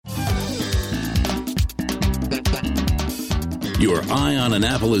Your Eye on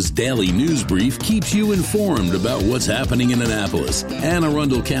Annapolis daily news brief keeps you informed about what's happening in Annapolis, Anne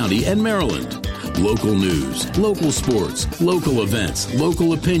Arundel County, and Maryland. Local news, local sports, local events,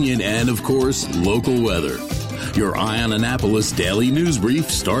 local opinion, and, of course, local weather. Your Eye on Annapolis daily news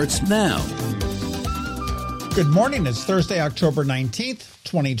brief starts now. Good morning. It's Thursday, October 19th,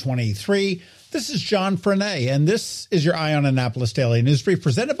 2023. This is John Frenaye, and this is your Eye on Annapolis daily news brief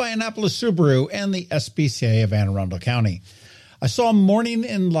presented by Annapolis Subaru and the SPCA of Anne Arundel County. I saw Morning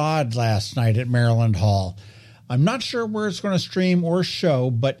in Laud last night at Maryland Hall. I'm not sure where it's going to stream or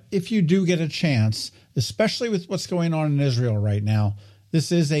show, but if you do get a chance, especially with what's going on in Israel right now,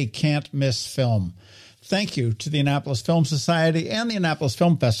 this is a can't-miss film. Thank you to the Annapolis Film Society and the Annapolis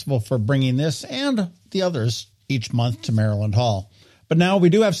Film Festival for bringing this and the others each month to Maryland Hall. But now we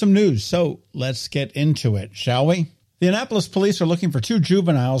do have some news, so let's get into it, shall we? The Annapolis police are looking for two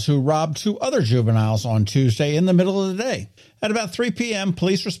juveniles who robbed two other juveniles on Tuesday in the middle of the day. At about 3 p.m.,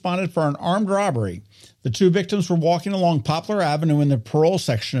 police responded for an armed robbery. The two victims were walking along Poplar Avenue in the parole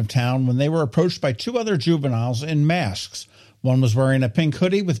section of town when they were approached by two other juveniles in masks. One was wearing a pink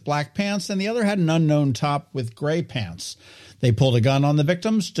hoodie with black pants, and the other had an unknown top with gray pants. They pulled a gun on the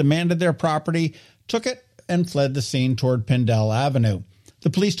victims, demanded their property, took it, and fled the scene toward Pindell Avenue. The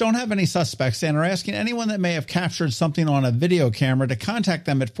police don't have any suspects and are asking anyone that may have captured something on a video camera to contact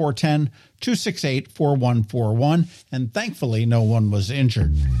them at 410-268-4141, and thankfully no one was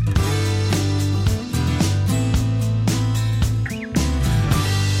injured.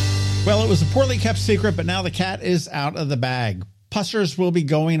 Well, it was a poorly kept secret, but now the cat is out of the bag. Pussers will be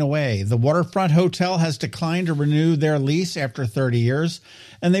going away. The Waterfront Hotel has declined to renew their lease after 30 years,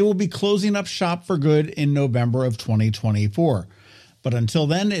 and they will be closing up shop for good in November of 2024. But until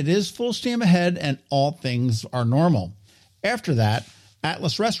then, it is full steam ahead and all things are normal. After that,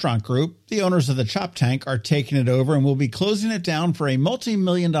 Atlas Restaurant Group, the owners of the Chop Tank, are taking it over and will be closing it down for a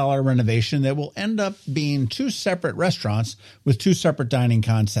multi-million-dollar renovation that will end up being two separate restaurants with two separate dining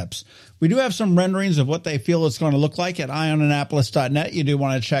concepts. We do have some renderings of what they feel it's going to look like at eyeonannapolis.net. You do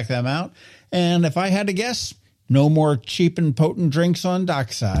want to check them out. And if I had to guess, no more cheap and potent drinks on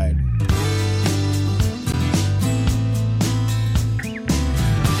Dockside.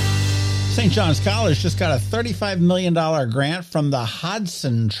 St. John's College just got a $35 million grant from the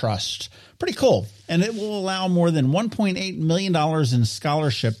Hodson Trust. Pretty cool. And it will allow more than $1.8 million in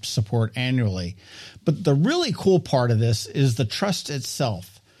scholarship support annually. But the really cool part of this is the trust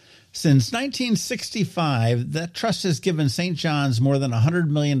itself. Since 1965, that trust has given St. John's more than $100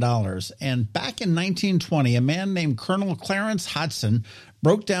 million. And back in 1920, a man named Colonel Clarence Hodson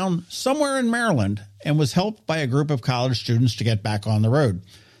broke down somewhere in Maryland and was helped by a group of college students to get back on the road.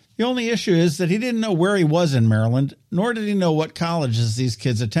 The only issue is that he didn't know where he was in Maryland, nor did he know what colleges these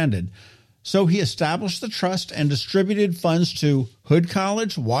kids attended. So he established the trust and distributed funds to Hood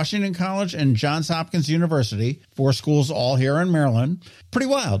College, Washington College, and Johns Hopkins University, 4 schools all here in Maryland. Pretty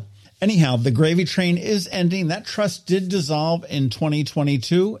wild. Anyhow, the gravy train is ending. That trust did dissolve in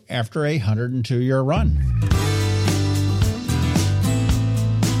 2022 after a 102-year run.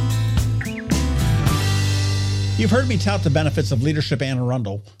 You've heard me tout the benefits of Leadership Anne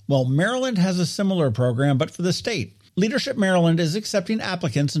Arundel. Well, Maryland has a similar program, but for the state. Leadership Maryland is accepting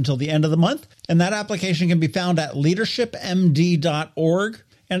applicants until the end of the month, and that application can be found at leadershipmd.org.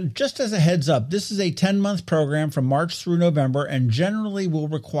 And just as a heads up, this is a 10-month program from March through November and generally will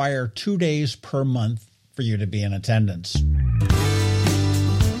require 2 days per month for you to be in attendance.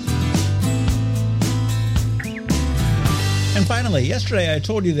 And finally, yesterday I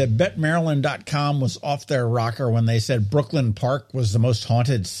told you that BetMaryland.com was off their rocker when they said Brooklyn Park was the most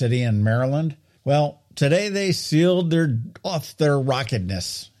haunted city in Maryland. Well, today they sealed off their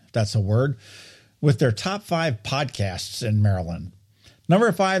rockedness, if that's a word, with their top 5 podcasts in Maryland.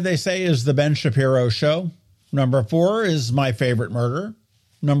 Number 5, they say, is The Ben Shapiro Show. Number 4 is My Favorite Murder.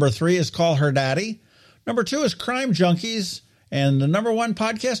 Number 3 is Call Her Daddy. Number 2 is Crime Junkies. And the number 1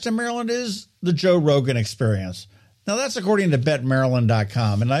 podcast in Maryland is The Joe Rogan Experience. Now, that's according to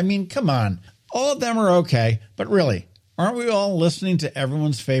BetMaryland.com. And I mean, come on. All of them are okay. But really, aren't we all listening to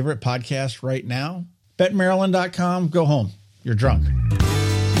everyone's favorite podcast right now? BetMaryland.com. Go home. You're drunk.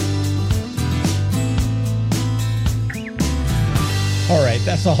 All right,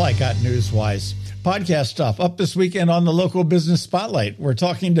 that's all I got news-wise. Podcast stuff up this weekend on the Local Business Spotlight. We're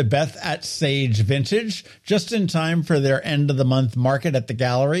talking to Beth at Sage Vintage just in time for their end-of-the-month market at the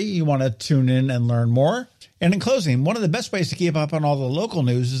gallery. You want to tune in and learn more. And in closing, one of the best ways to keep up on all the local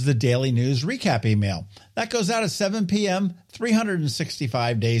news is the Daily News Recap email. That goes out at 7 p.m.,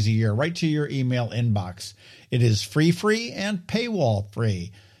 365 days a year, right to your email inbox. It is free and paywall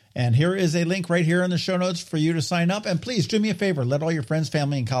free. And here is a link right here in the show notes for you to sign up. And please do me a favor, let all your friends,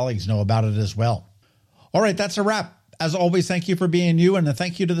 family, and colleagues know about it as well. All right, that's a wrap. As always, thank you for being you, and a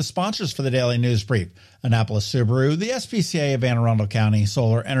thank you to the sponsors for the Daily News Brief: Annapolis Subaru, the SPCA of Anne Arundel County,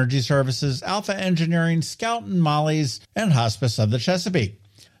 Solar Energy Services, Alpha Engineering, Scout and Molly's, and Hospice of the Chesapeake.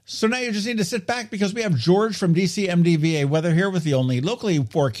 So now you just need to sit back because we have George from DCMDVA Weather here with the only locally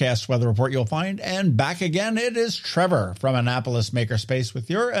forecast weather report you'll find. And back again, it is Trevor from Annapolis Makerspace with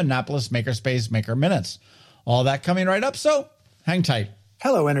your Annapolis Makerspace Maker Minutes. All that coming right up, so hang tight.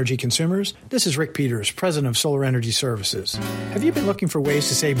 Hello, energy consumers. This is Rick Peters, president of Solar Energy Services. Have you been looking for ways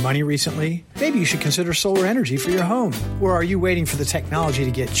to save money recently? Maybe you should consider solar energy for your home. Or are you waiting for the technology to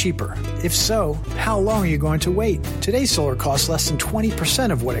get cheaper? If so, how long are you going to wait? Today's solar costs less than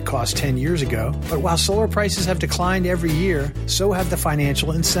 20% of what it cost 10 years ago. But while solar prices have declined every year, so have the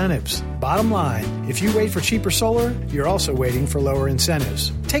financial incentives. Bottom line, if you wait for cheaper solar, you're also waiting for lower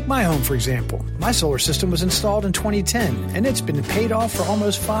incentives. Take my home, for example. My solar system was installed in 2010, and it's been paid off for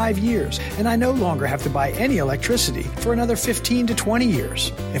almost 5 years, and I no longer have to buy any electricity for another 15 to 20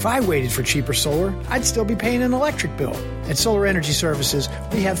 years. If I waited for cheaper solar, I'd still be paying an electric bill. At Solar Energy Services,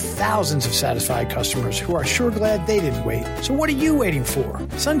 we have thousands of satisfied customers who are sure glad they didn't wait. So what are you waiting for?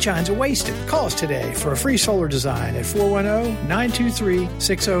 Sunshine's a wasted. Call us today for a free solar design at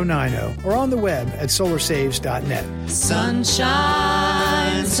 410-923-6090 or on the web at solarsaves.net.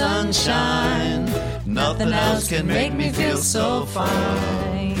 Sunshine, sunshine, nothing else can make me feel so fine.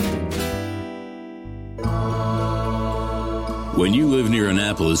 When you live near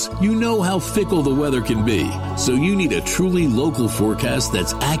Annapolis, you know how fickle the weather can be. So you need a truly local forecast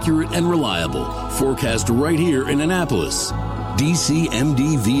that's accurate and reliable. Forecast right here in Annapolis.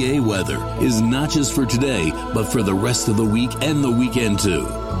 DCMDVA Weather is not just for today, but for the rest of the week and the weekend too.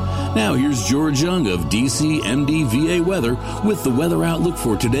 Now here's George Young of DCMDVA Weather with the weather outlook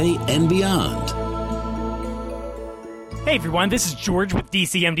for today and beyond. Hey everyone, this is George with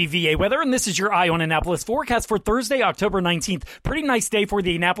DCMDVA Weather, and this is your Eye on Annapolis forecast for Thursday, October 19th. Pretty nice day for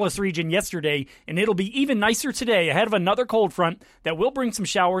the Annapolis region yesterday, and it'll be even nicer today ahead of another cold front that will bring some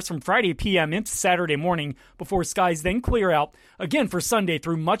showers from Friday p.m. into Saturday morning before skies then clear out again for Sunday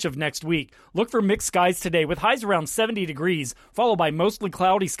through much of next week. Look for mixed skies today with highs around 70 degrees, followed by mostly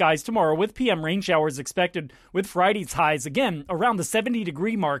cloudy skies tomorrow with p.m. rain showers expected with Friday's highs again around the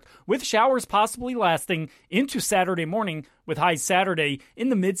 70-degree mark with showers possibly lasting into Saturday morning with highs Saturday in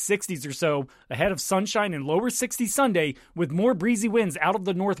the mid-60s or so, ahead of sunshine and lower 60s Sunday with more breezy winds out of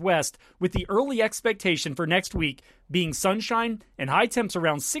the northwest, with the early expectation for next week being sunshine and high temps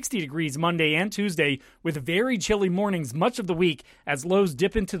around 60 degrees Monday and Tuesday, with very chilly mornings much of the week as lows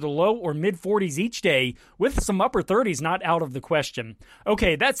dip into the low or mid-40s each day, with some upper 30s not out of the question.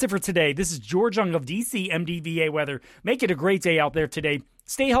 Okay, that's it for today. This is George Young of DCMDVA Weather. Make it a great day out there today.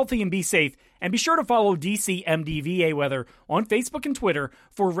 Stay healthy and be safe, and be sure to follow DCMDVA Weather on Facebook and Twitter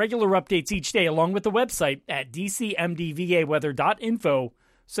for regular updates each day, along with the website at dcmdvaweather.info,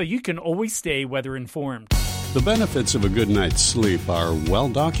 so you can always stay weather informed. The benefits of a good night's sleep are well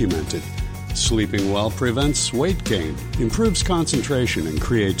documented. Sleeping well prevents weight gain, improves concentration and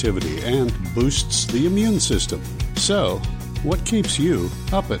creativity, and boosts the immune system. So, what keeps you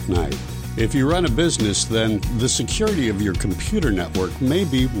up at night? If you run a business, then the security of your computer network may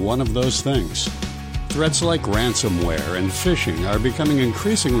be one of those things. Threats like ransomware and phishing are becoming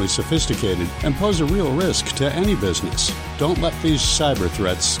increasingly sophisticated and pose a real risk to any business. Don't let these cyber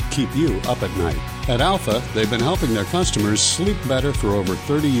threats keep you up at night. At Alpha, they've been helping their customers sleep better for over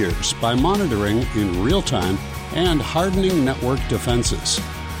 30 years by monitoring in real time and hardening network defenses.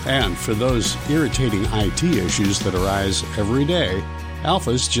 And for those irritating IT issues that arise every day,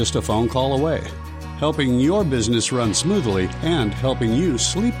 Alpha's just a phone call away, helping your business run smoothly and helping you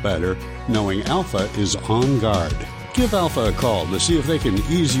sleep better, knowing Alpha is on guard. Give Alpha a call to see if they can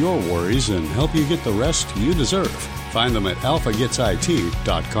ease your worries and help you get the rest you deserve. Find them at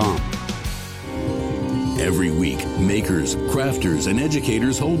alphagetsit.com. Every week, makers, crafters, and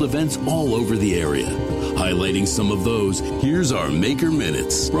educators hold events all over the area. Highlighting some of those, here's our Maker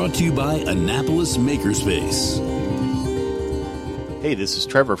Minutes, brought to you by Annapolis Makerspace. Hey, this is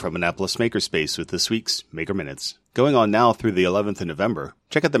Trevor from Annapolis Makerspace with this week's Maker Minutes. Going on now through the 11th of November,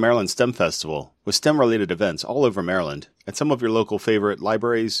 check out the Maryland STEM Festival with STEM-related events all over Maryland at some of your local favorite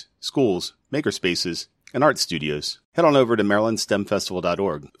libraries, schools, makerspaces, and art studios. Head on over to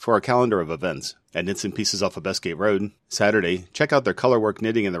marylandstemfestival.org for our calendar of events. At Knits and Pieces off of Bestgate Road, Saturday, check out their Colorwork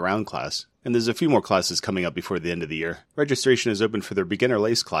Knitting in the Round class. And there's a few more classes coming up before the end of the year. Registration is open for their beginner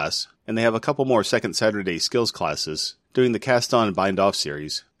lace class, and they have a couple more second Saturday skills classes doing the Cast On and Bind Off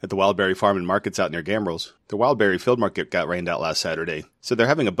series. At the Wildberry Farm and Markets out near Gambrels, the Wildberry Field Market got rained out last Saturday, so they're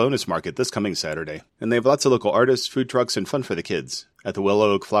having a bonus market this coming Saturday. And they have lots of local artists, food trucks, and fun for the kids. At the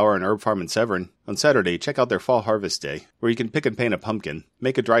Willow Oak Flower and Herb Farm in Severn, on Saturday, check out their Fall Harvest Day, where you can pick and paint a pumpkin,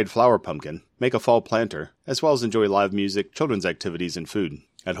 make a dried flower pumpkin, make a fall planter, as well as enjoy live music, children's activities, and food.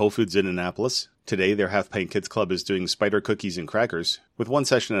 At Whole Foods in Annapolis, today their Half Pint Kids Club is doing spider cookies and crackers, with one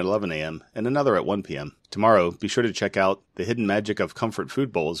session at 11 a.m. and another at 1 p.m. Tomorrow, be sure to check out The Hidden Magic of Comfort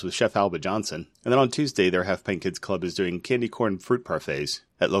Food Bowls with Chef Alba Johnson. And then on Tuesday, their Half Pint Kids Club is doing candy corn fruit parfaits.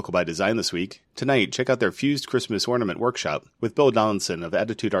 At Local by Design this week, tonight, check out their Fused Christmas Ornament Workshop with Bill Donaldson of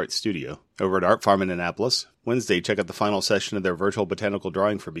Attitude Art Studio. Over at Art Farm in Annapolis, Wednesday, check out the final session of their virtual botanical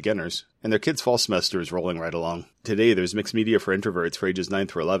drawing for beginners, and their kids' fall semester is rolling right along. Today, there's mixed media for introverts for ages 9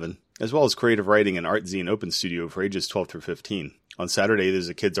 through 11, as well as creative writing and art zine open studio for ages 12 through 15. On Saturday, there's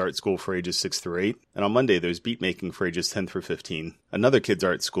a kids' art school for ages 6 through 8, and on Monday, there's beat making for ages 10 through 15. Another kids'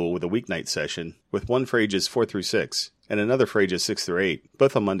 art school with a weeknight session, with one for ages 4 through 6, and another for ages 6 through 8,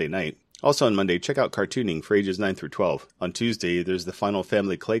 both on Monday night. Also on Monday, check out cartooning for ages 9 through 12. On Tuesday, there's the final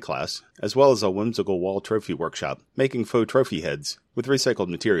family clay class, as well as a whimsical wall trophy workshop, making faux trophy heads with recycled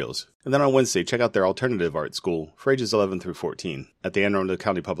materials. And then on Wednesday, check out their alternative art school for ages 11 through 14. At the Anne Arundel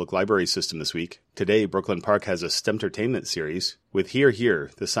County Public Library System this week, today Brooklyn Park has a STEMtertainment series with Hear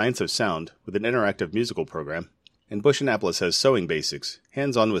Hear, the Science of Sound, with an interactive musical program. And Bush Annapolis has sewing basics,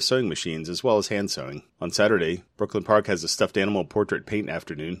 hands-on with sewing machines as well as hand sewing. On Saturday, Brooklyn Park has a stuffed animal portrait paint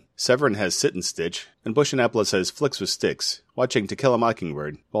afternoon, Severn has sit and stitch, and Bush Annapolis has flicks with sticks, watching To Kill a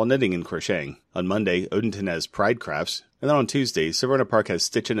Mockingbird, while knitting and crocheting. On Monday, Odenton has Pride Crafts, and then on Tuesday, Severna Park has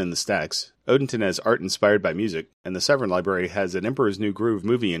Stitchin' in the Stacks, Odenton has art inspired by music, and the Severn Library has an Emperor's New Groove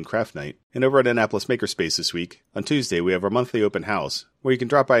movie and craft night. And over at Annapolis Makerspace this week, on Tuesday we have our monthly open house, where you can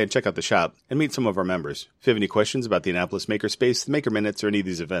drop by and check out the shop and meet some of our members. If you have any questions about the Annapolis Makerspace, the Maker Minutes, or any of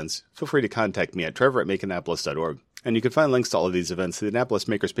these events, feel free to contact me at trevor@makeannapolis.org. And you can find links to all of these events to the Annapolis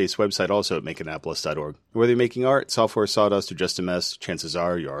Makerspace website also at makeannapolis.org. Whether you're making art, software, sawdust, or just a mess, chances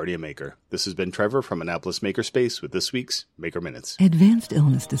are you're already a maker. This has been Trevor from Annapolis Makerspace with this week's Maker Minutes. Advanced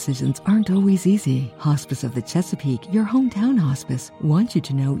illness decisions aren't always easy. Hospice of the Chesapeake, your hometown hospice, wants you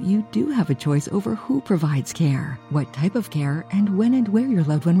to know you do have a choice over who provides care, what type of care, and when and where your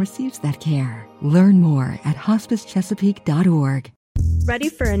loved one receives that care. Learn more at hospicechesapeake.org. Ready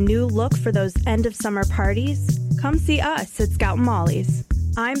for a new look for those end-of-summer parties? Come see us at Scout and Molly's.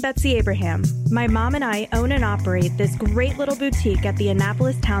 I'm Betsy Abraham. My mom and I own and operate this great little boutique at the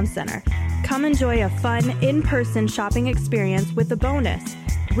Annapolis Town Center. Come enjoy a fun, in-person shopping experience with a bonus,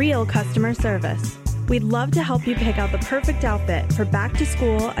 real customer service. We'd love to help you pick out the perfect outfit for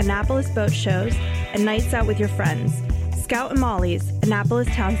back-to-school Annapolis boat shows and nights out with your friends. Scout and Molly's, Annapolis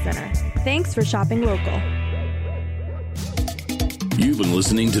Town Center. Thanks for shopping local. You've been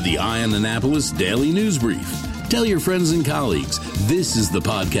listening to the Eye on Annapolis Daily News Brief. Tell your friends and colleagues, this is the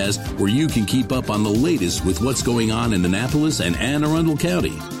podcast where you can keep up on the latest with what's going on in Annapolis and Anne Arundel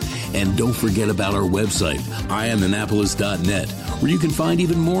County. And don't forget about our website, eyeonannapolis.net, where you can find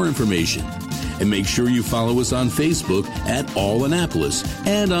even more information. And make sure you follow us on Facebook at All Annapolis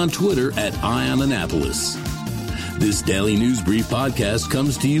and on Twitter at Eye on Annapolis. This Daily News Brief podcast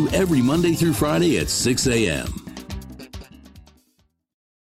comes to you every Monday through Friday at 6 a.m.